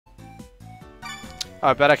Oh,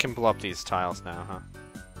 I bet I can blow up these tiles now, huh?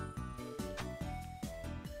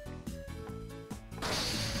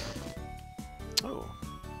 Oh,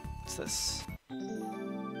 what's this?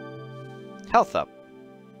 Health up.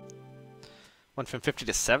 Went from 50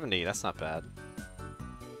 to 70, that's not bad.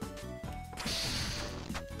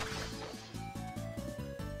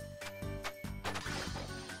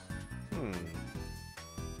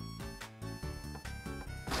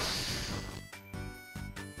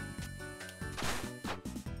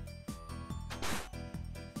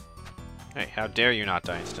 Hey, how dare you not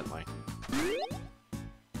die instantly?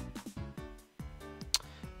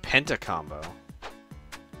 Penta combo.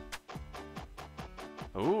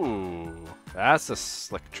 Ooh, that's a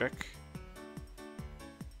slick trick.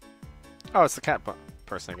 Oh, it's the cat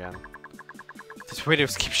person again. These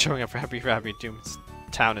videos keep showing up. Rabi-Ribi Doom's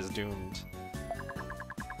town is doomed.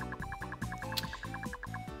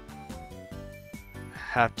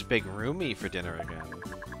 Have to beg Rumi for dinner again.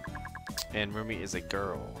 And Rumi is a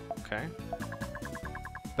girl. Okay.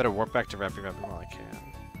 Better warp back to Rabi-Ribi while I can.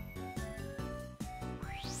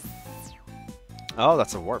 Oh,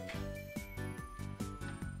 that's a warp.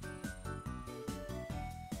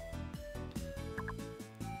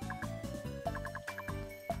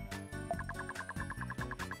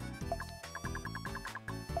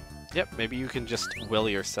 Yep, maybe you can just will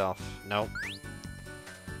yourself. Nope.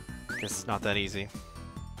 Guess it's not that easy.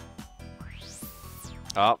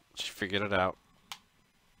 Oh, she figured it out.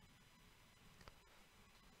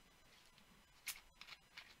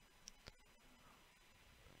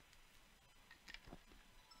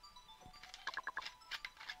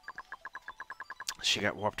 She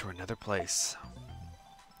got warped to another place.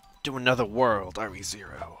 To another world,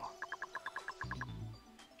 RE0.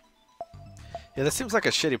 Yeah, this seems like a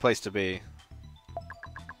shitty place to be.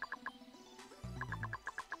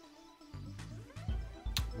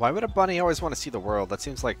 Why would a bunny always want to see the world? That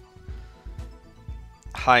seems like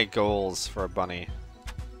high goals for a bunny.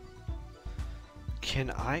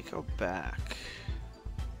 Can I go back?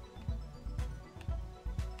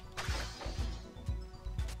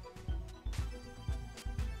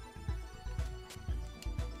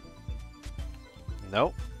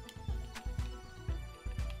 Nope.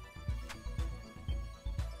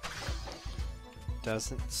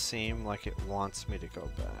 Doesn't seem like it wants me to go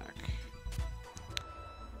back.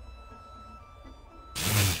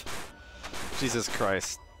 Jesus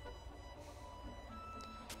Christ.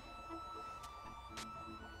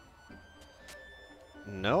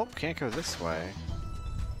 Nope, can't go this way.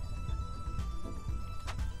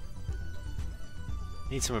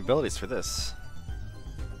 Need some abilities for this.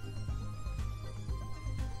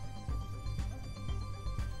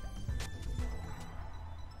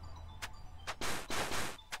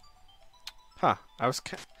 Huh, I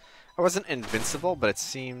wasn't invincible, but it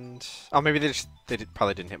seemed... Oh, maybe they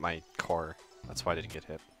probably didn't hit my core. That's why I didn't get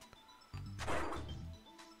hit.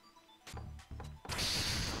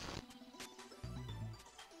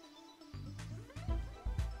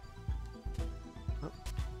 Oh.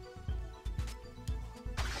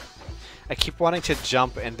 I keep wanting to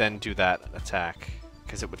jump and then do that attack,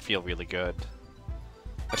 because it would feel really good.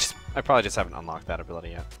 I probably just haven't unlocked that ability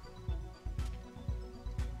yet.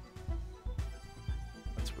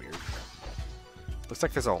 Looks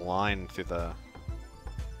like there's a line through the...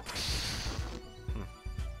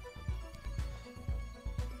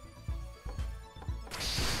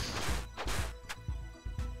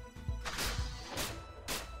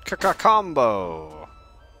 Combo!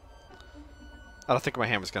 I don't think my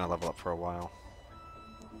hammer's gonna level up for a while.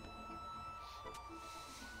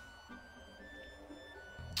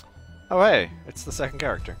 Oh hey, it's the second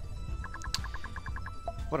character.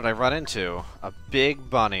 What did I run into? A big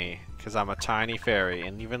bunny. Because I'm a tiny fairy,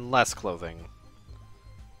 and even less clothing.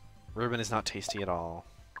 Ribbon is not tasty at all.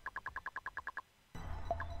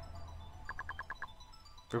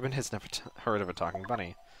 Ruben has never heard of a talking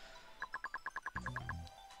bunny.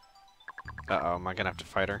 Uh-oh, am I gonna have to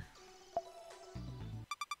fight her?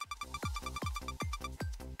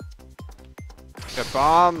 Got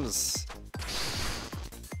bombs!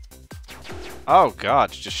 Oh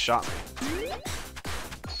god, she just shot me.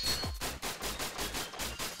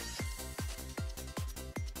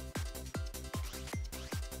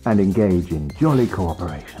 And engage in jolly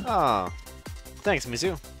cooperation. Oh, thanks,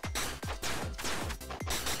 Mizu.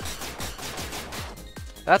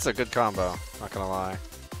 That's a good combo, not gonna lie.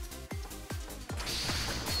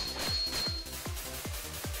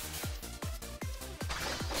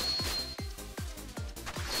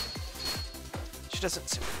 She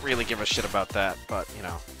doesn't really give a shit about that, but, you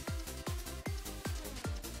know.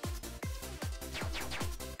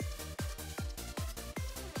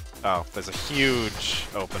 Oh, there's a huge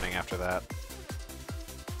opening after that.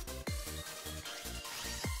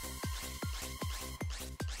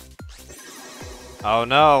 Oh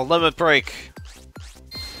no, limit break!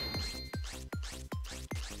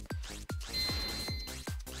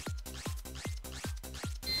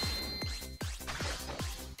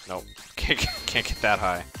 Nope, can't get that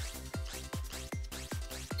high.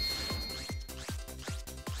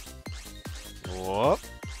 Whoop.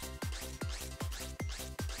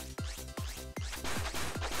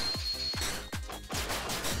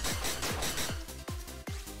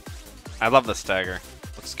 I love the stagger.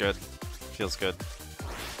 Looks good. Feels good.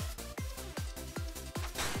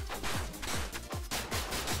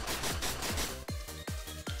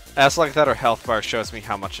 As like that, our health bar shows me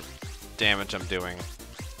how much damage I'm doing.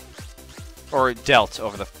 Or dealt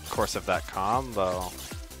over the course of that combo.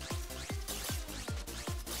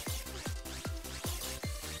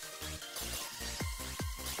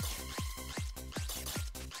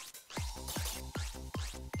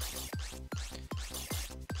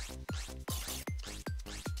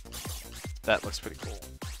 That looks pretty cool.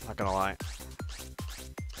 Not gonna lie.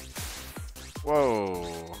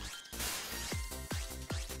 Whoa.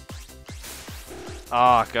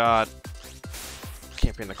 Oh god.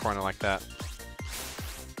 Can't be in the corner like that.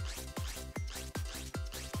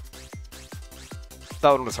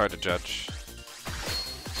 That one was hard to judge.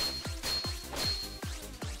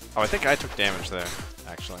 Oh, I think I took damage there,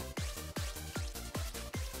 actually.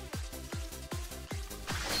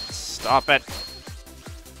 Stop it!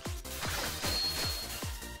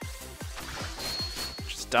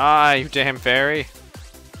 Just die, you damn fairy!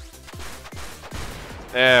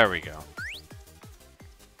 There we go.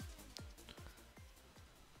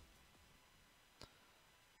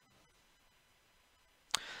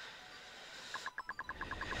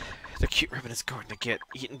 The cute ribbon is going to get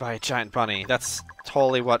eaten by a giant bunny. That's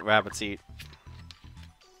totally what rabbits eat.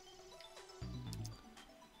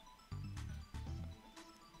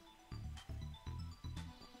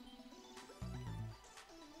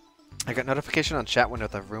 I got notification on chat window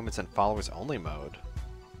that room is in followers only mode.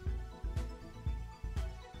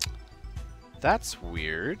 That's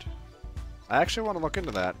weird. I actually want to look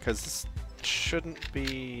into that because this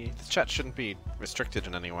chat shouldn't be restricted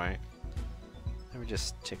in any way. Let me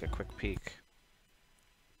just take a quick peek.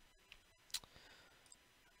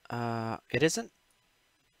 It isn't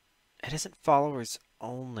followers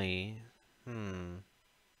only.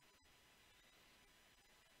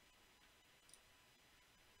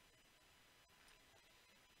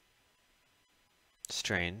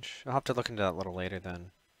 Strange. I'll have to look into that a little later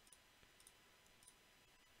then.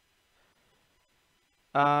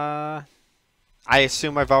 I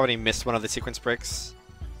assume I've already missed one of the sequence breaks.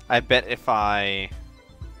 I bet if I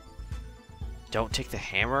don't take the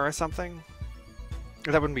hammer or something,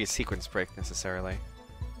 that wouldn't be a sequence break necessarily.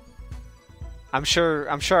 I'm sure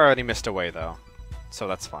I already missed a way though, so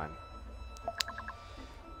that's fine.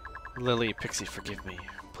 Lily, Pixie, forgive me.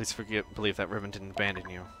 Please believe that ribbon didn't abandon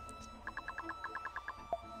you.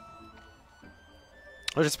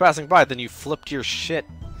 I was just passing by, then you flipped your shit.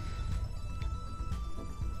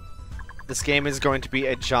 This game is going to be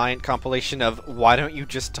a giant compilation of why don't you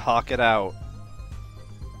just talk it out?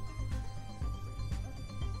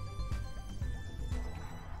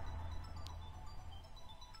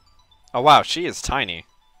 Oh wow, she is tiny.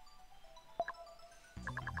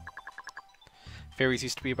 Fairies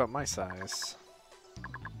used to be about my size.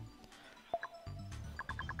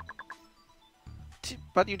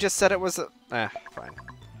 But you just said it was a... fine.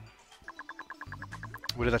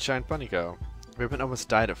 Where did that giant bunny go? Ribbon almost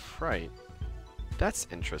died of fright. That's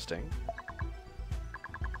interesting.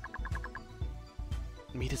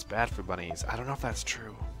 Meat is bad for bunnies. I don't know if that's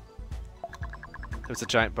true. There was a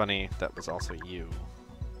giant bunny that was also you.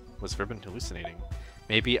 Was Ribbon hallucinating?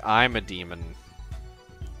 Maybe I'm a demon.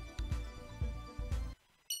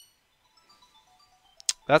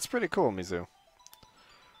 That's pretty cool, Mizu.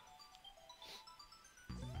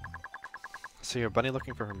 So you're a bunny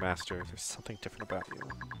looking for her master. There's something different about you.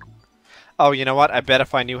 Oh, you know what? I bet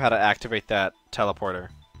if I knew how to activate that teleporter.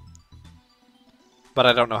 But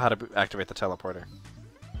I don't know how to activate the teleporter.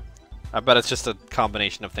 I bet it's just a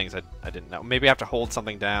combination of things I didn't know. Maybe I have to hold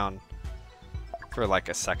something down for like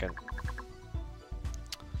a second.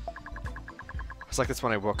 It's like this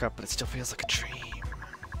when I woke up, but it still feels like a dream.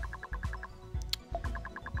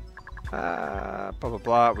 Blah blah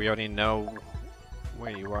blah. We already know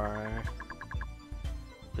where you are.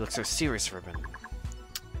 You look so serious, Ribbon.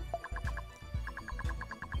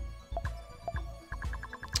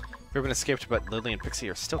 Ribbon escaped, but Lily and Pixie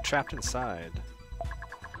are still trapped inside.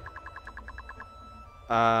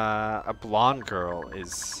 A blonde girl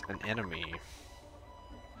is an enemy.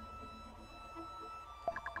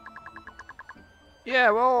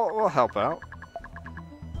 Yeah, we'll help out.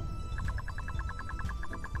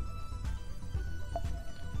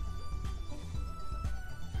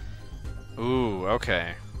 Ooh,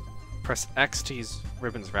 okay. Press X to use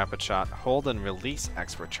Ribbon's rapid shot. Hold and release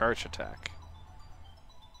X for charge attack.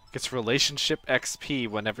 Gets relationship XP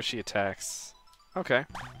whenever she attacks. Okay.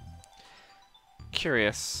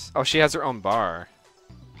 Curious. Oh, she has her own bar.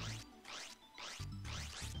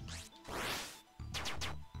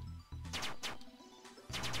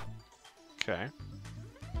 Okay.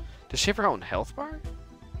 Does she have her own health bar?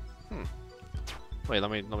 Wait, let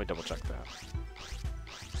me double check that.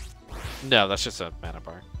 No, that's just a mana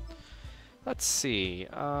bar. Let's see.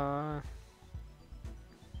 Oh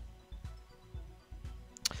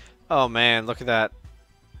man, look at that.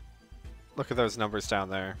 Look at those numbers down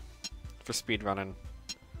there for speedrunning.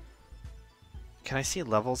 Can I see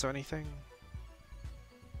levels or anything?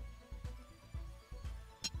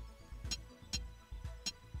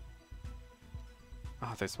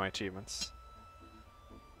 Oh, there's my achievements.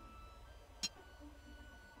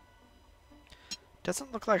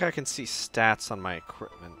 Doesn't look like I can see stats on my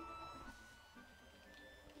equipment.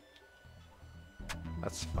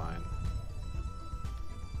 That's fine.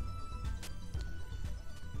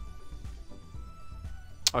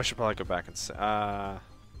 Oh, I should probably go back and say, that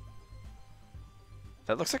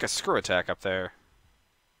looks like a screw attack up there.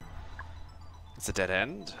 It's a dead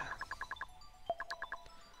end.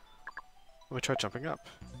 Let me try jumping up.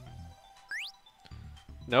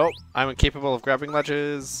 Nope, I'm incapable of grabbing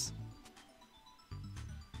ledges.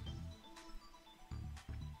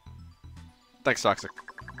 Thanks, Toxic.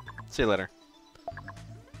 See you later.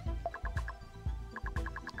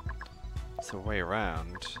 It's a way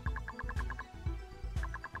around.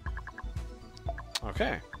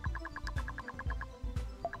 Okay.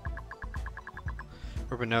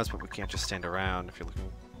 Ruben knows, but we can't just stand around. If you're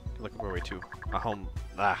looking for a way to a home.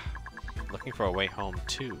 Looking for a way home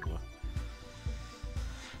too.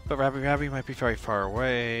 But Rabi-Ribi might be very far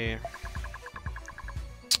away.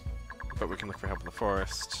 But we can look for help in the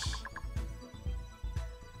forest.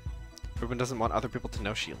 Ruben doesn't want other people to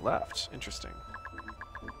know she left. Interesting.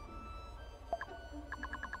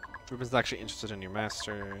 Ruben's actually interested in your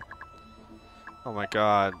master. Oh my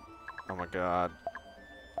god. Oh my god.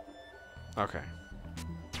 Okay.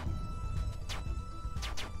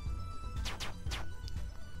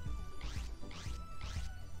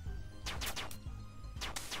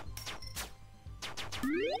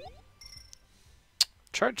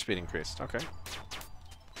 Charge speed increased. Okay.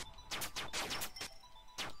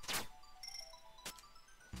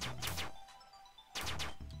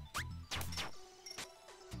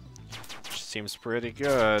 Seems pretty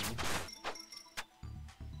good.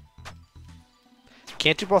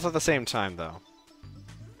 Can't do both at the same time, though.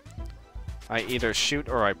 I either shoot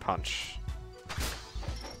or I punch.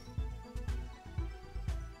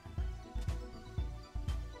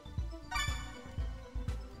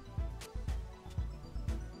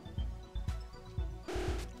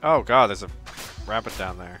 Oh god, there's a rabbit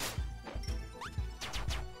down there.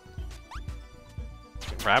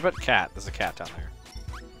 Rabbit? Cat. There's a cat down there.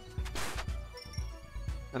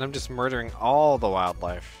 And I'm just murdering all the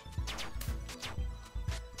wildlife.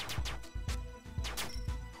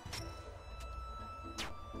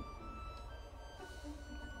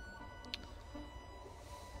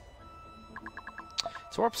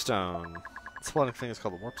 It's Warpstone. This floating thing is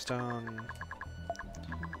called the Warpstone.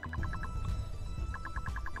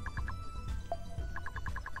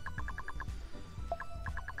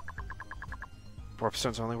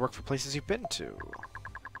 Warpstones only work for places you've been to.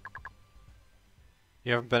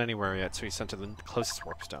 You haven't been anywhere yet, so you sent to the closest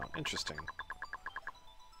Warpstone. Interesting.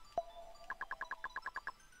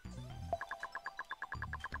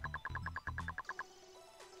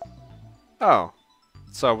 Oh.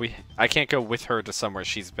 So I can't go with her to somewhere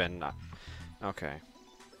she's been. Okay.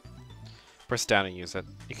 Press down and use it.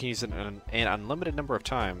 You can use it an unlimited number of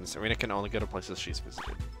times. Arena can only go to places she's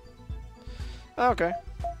visited. Okay.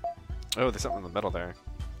 Oh, there's something in the middle there.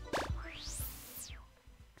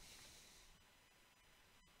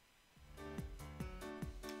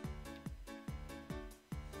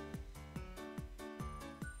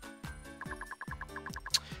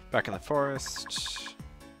 Back in the forest.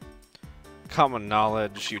 Common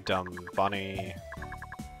knowledge, you dumb bunny.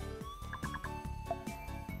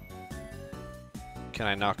 Can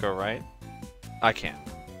I not go right? I can.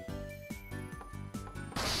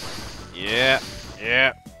 Yeah,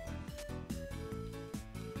 yeah.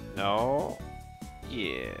 No.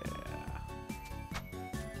 Yeah.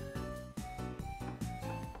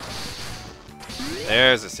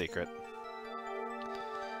 There's a secret.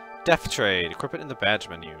 Death Trade. Equip it in the badge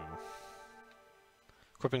menu.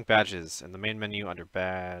 Equipping badges in the main menu under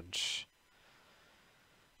badge.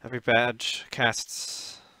 Every badge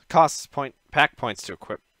costs pack points to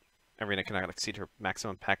equip. Arena cannot exceed her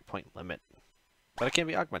maximum pack point limit, but it can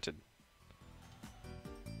be augmented.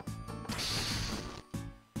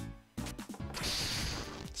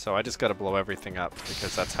 So I just gotta blow everything up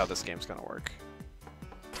because that's how this game's gonna work.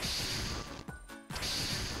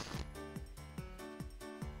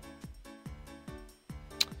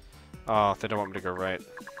 Oh, they don't want me to go right.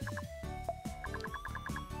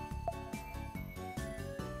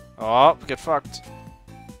 Oh, get fucked.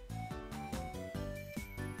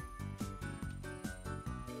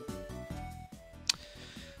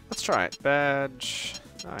 Let's try it. Badge.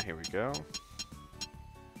 Ah, here we go.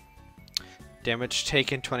 Damage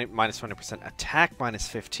taken minus 20%. Attack minus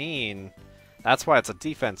 15. That's why it's a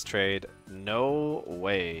defense trade. No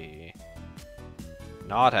way.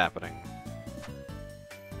 Not happening.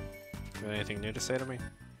 You have anything new to say to me?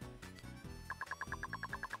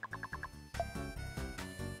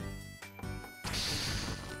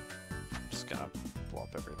 Just gonna blow up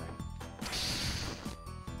everything.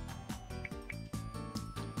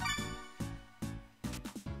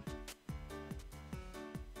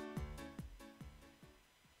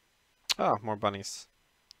 Oh, more bunnies.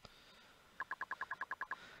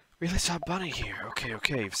 Really saw a bunny here. Okay,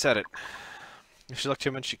 okay, you've said it. If she looked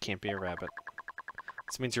human, she can't be a rabbit.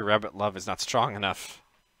 This means your rabbit love is not strong enough.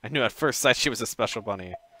 I knew at first sight she was a special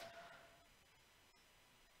bunny.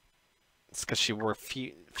 It's because she wore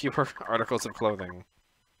fewer articles of clothing.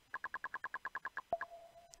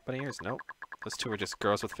 Bunny ears? Nope. Those two were just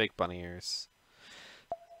girls with fake bunny ears.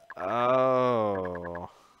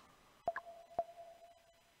 Oh.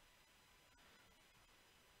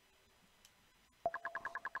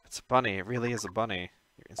 It's a bunny. It really is a bunny.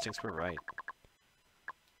 Your instincts were right.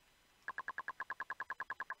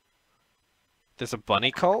 There's a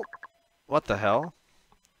bunny cult? What the hell?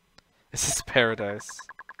 This is paradise.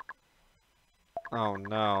 Oh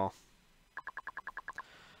no.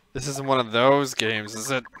 This isn't one of those games, is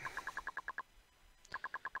it?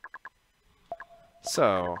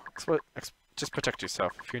 So, just protect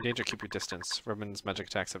yourself. If you're in danger, keep your distance. Robin's magic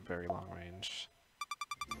attacks have very long range.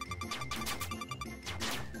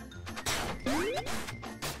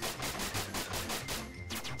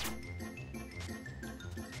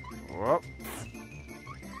 Whoop.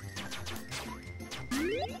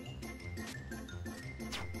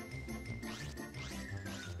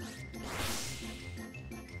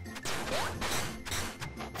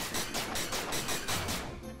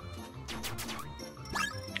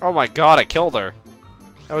 Oh my god, I killed her.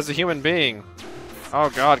 That was a human being. Oh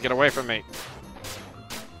god, get away from me.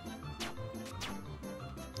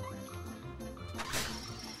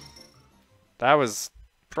 That was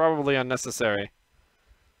probably unnecessary.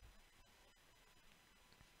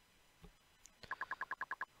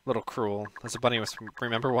 Little cruel. As a bunny must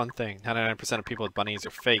remember one thing. 99% of people with bunnies are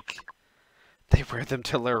fake. They wear them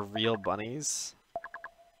till they're real bunnies.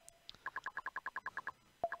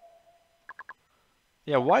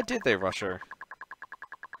 Yeah, why did they rush her?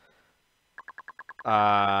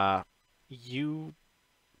 UPRPRC.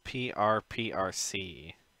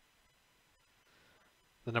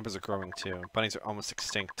 The numbers are growing too. Bunnies are almost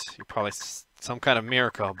extinct. You're probably some kind of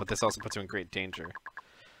miracle, but this also puts you in great danger.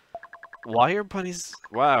 Why are bunnies...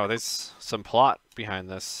 Wow, there's some plot behind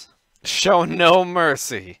this. Show no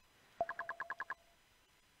mercy!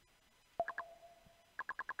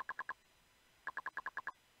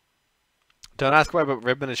 Don't ask why, but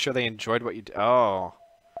Ribbon is sure they enjoyed what you did. Oh.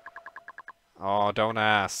 Oh, don't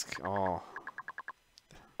ask. Oh.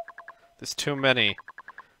 There's too many.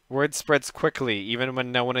 Word spreads quickly. Even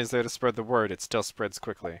when no one is there to spread the word, it still spreads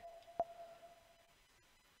quickly.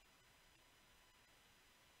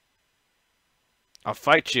 I'll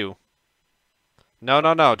fight you. No,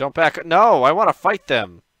 no, no. Don't back up. No, I want to fight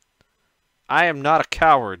them. I am not a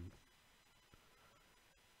coward.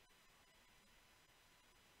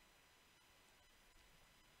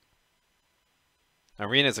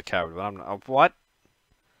 Arena's a coward, but I'm not. What?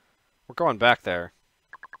 We're going back there.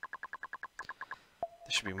 There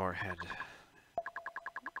should be more ahead.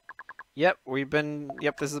 Yep, we've been...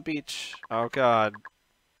 Yep, this is the beach. Oh, God.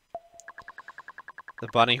 The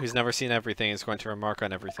bunny who's never seen everything is going to remark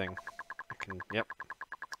on everything. Yep.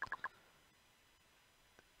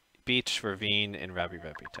 Beach, ravine, in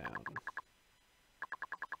Rabi-Ribi town.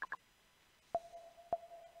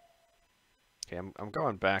 Okay, I'm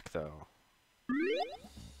going back, though.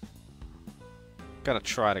 Gotta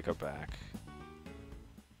try to go back.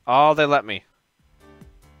 Oh, they let me.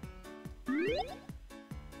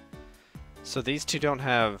 So these two don't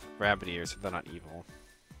have rabbit ears, so they're not evil.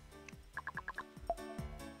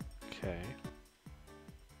 Okay.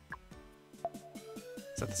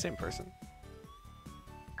 Is that the same person?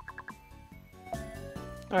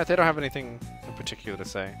 Alright, they don't have anything in particular to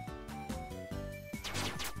say.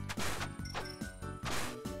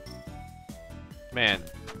 Man,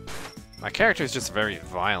 my character is just very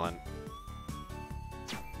violent.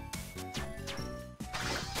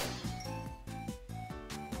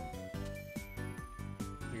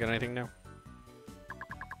 You got anything new?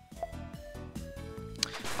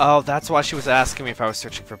 Oh, that's why she was asking me if I was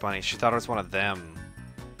searching for bunnies. She thought I was one of them.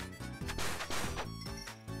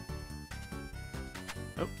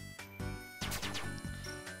 Oh.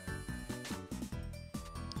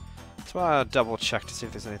 So I want to double check to see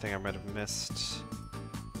if there's anything I might have missed.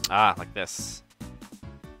 Ah, like this.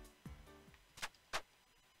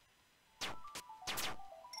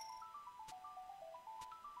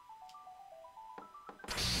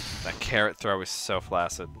 That carrot throw is so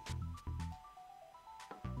flaccid.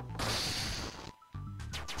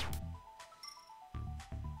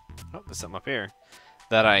 Oh, there's something up here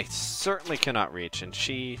that I certainly cannot reach, and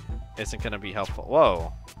she isn't going to be helpful.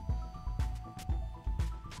 Whoa.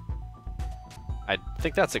 I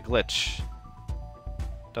think that's a glitch.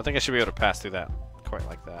 Don't think I should be able to pass through that quite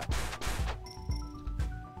like that.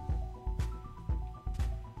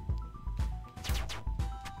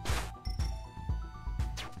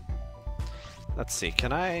 Let's see,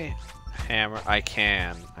 can I hammer? I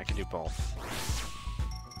can. I can do both.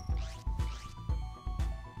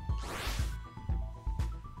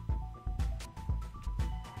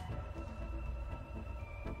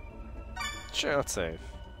 Sure, let's save.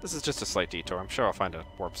 This is just a slight detour. I'm sure I'll find a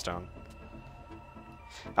warp stone.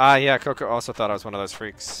 Ah, yeah, Coco also thought I was one of those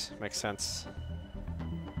freaks. Makes sense.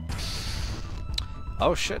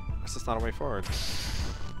 Oh shit, this is not a way forward.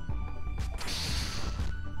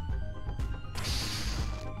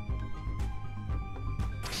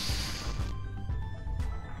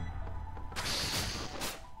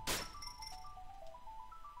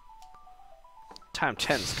 Time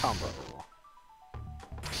 10's combo.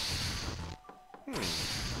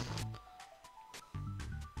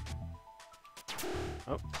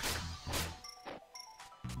 Oh.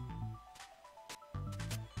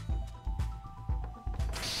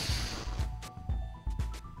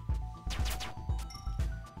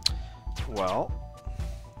 Well,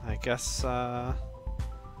 I guess,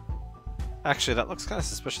 actually, that looks kind of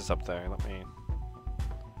suspicious up there. Let me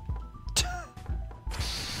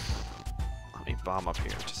bomb up here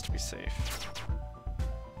just to be safe.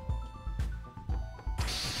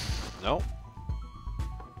 Nope.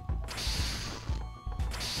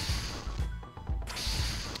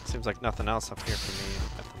 Seems like nothing else up here for me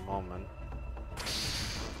at the moment.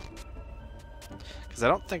 Because I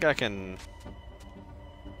don't think I can...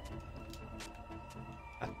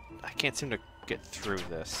 I can't seem to get through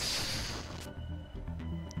this.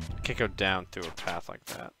 I can't go down through a path like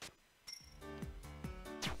that.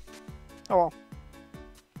 Oh well.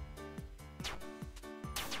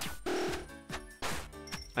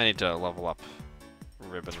 I need to level up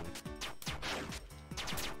Ribbon.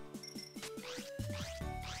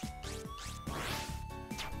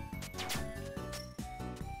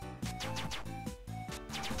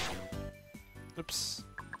 Oops.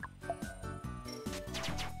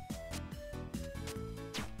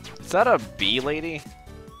 Is that a bee lady? It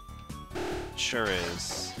sure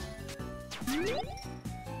is.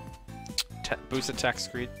 Boost attack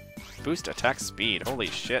speed. Boost attack speed. Holy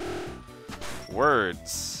shit.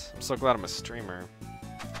 Words. I'm so glad I'm a streamer.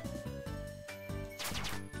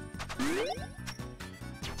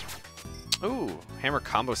 Ooh, hammer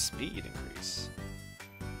combo speed increase.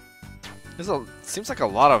 Seems like a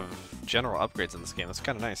lot of general upgrades in this game. That's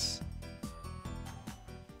kind of nice.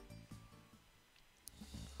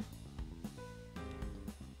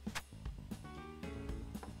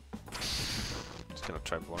 Just gonna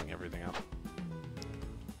try blowing everything up.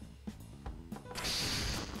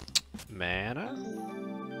 Mana?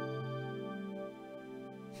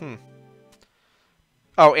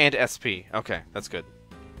 Oh, and SP. Okay, that's good.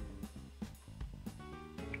 I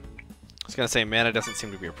was gonna say mana doesn't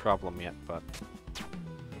seem to be a problem yet, but...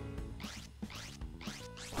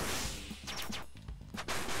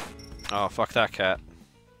 Oh, fuck that cat.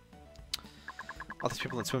 All these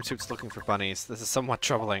people in swimsuits looking for bunnies. This is somewhat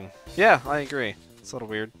troubling. Yeah, I agree. It's a little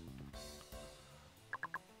weird.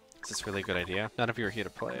 Is this really a good idea? None of you are here to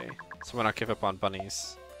play, so why not give up on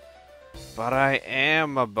bunnies? But I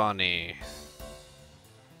am a bunny.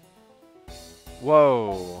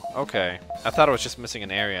 Whoa, okay. I thought I was just missing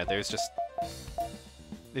an area. There's just...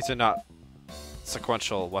 These are not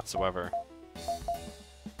sequential whatsoever.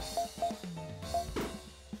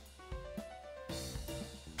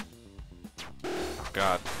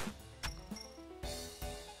 god.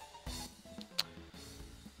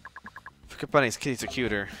 Forget bunnies, kitties are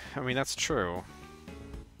cuter. I mean, that's true.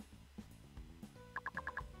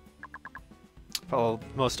 Follow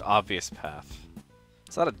the most obvious path.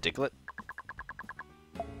 Is that a Diglett?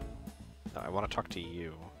 No, I want to talk to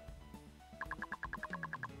you.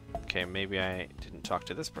 Okay, maybe I didn't talk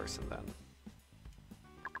to this person then.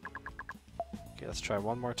 Okay, let's try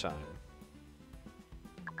one more time.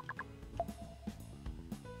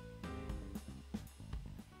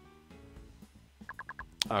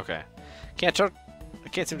 Okay. I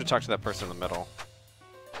can't seem to talk to that person in the middle.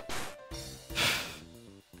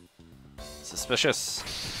 Suspicious.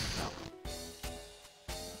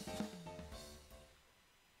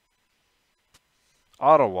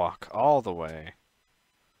 Auto walk all the way.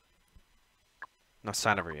 No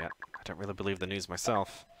sign of her yet. I don't really believe the news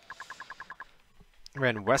myself.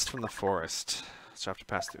 Ran west from the forest, so I have to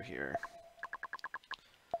pass through here.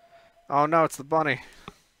 Oh no, it's the bunny.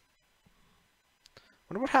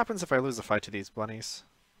 Wonder what happens if I lose a fight to these bunnies.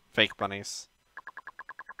 Fake bunnies.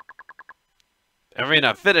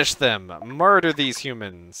 Arena, finish them! Murder these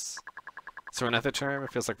humans! Is there another term?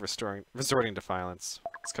 It feels like resorting to violence.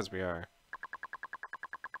 It's because we are.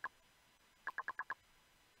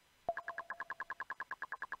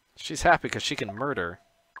 She's happy because she can murder.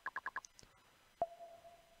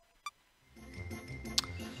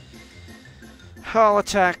 All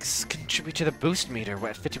attacks contribute to the boost meter.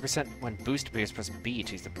 At 50% when boost appears, press B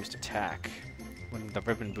to use the boost attack. When the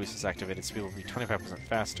ribbon boost is activated, speed will be 25%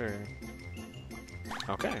 faster.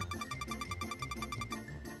 Okay.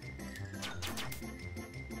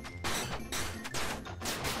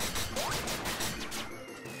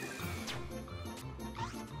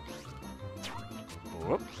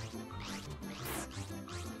 Whoop.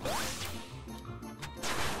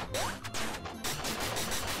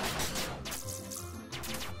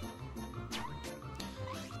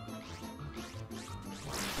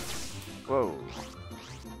 Whoa.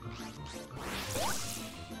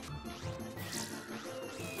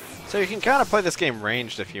 So you can kind of play this game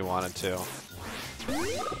ranged if you wanted to.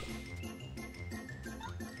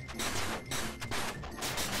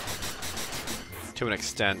 To an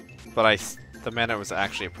extent, but the mana was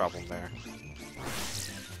actually a problem there.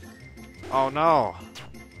 Oh no!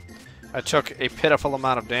 I took a pitiful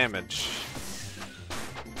amount of damage.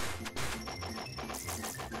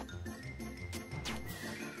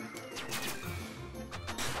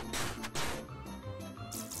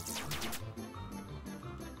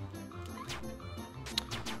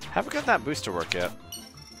 Haven't got that boost to work yet.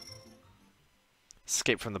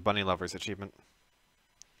 Escape from the Bunny Lovers achievement.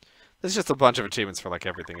 There's just a bunch of achievements for like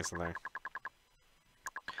everything, isn't there?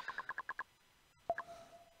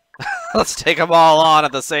 Let's take them all on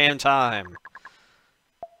at the same time.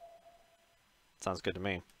 Sounds good to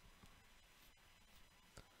me.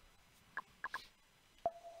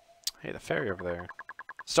 Hey, the fairy over there.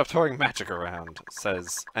 Stop throwing magic around,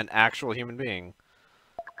 says an actual human being.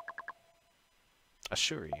 A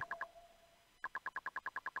Shuri.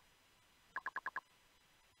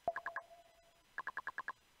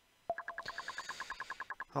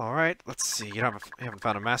 Alright, let's see. You haven't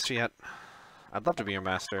found a master yet? I'd love to be your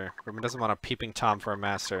master. Ruben doesn't want a peeping Tom for a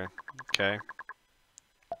master. Okay.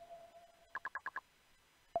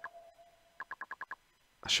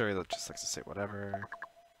 Shuri just likes to say whatever.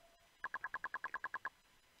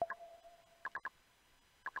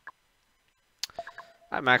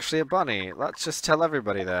 I'm actually a bunny. Let's just tell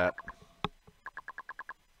everybody that.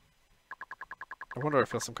 I wonder if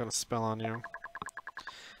I feel some kind of spell on you.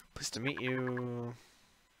 Pleased to meet you.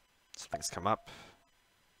 Something's come up.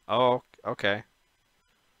 Oh, okay.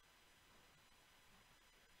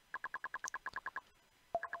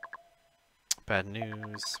 Bad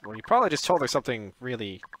news. Well, you probably just told her something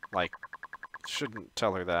really, like, shouldn't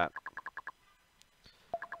tell her that.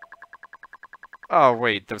 Oh,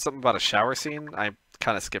 wait, there was something about a shower scene? I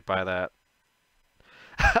kind of skipped by that.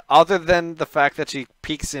 Other than the fact that she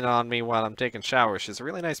peeks in on me while I'm taking showers, she's a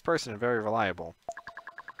really nice person and very reliable.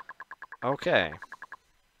 Okay.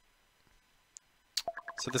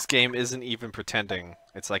 So this game isn't even pretending.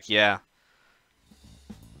 It's like, yeah,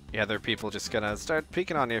 there are people just gonna start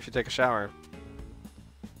peeking on you if you take a shower.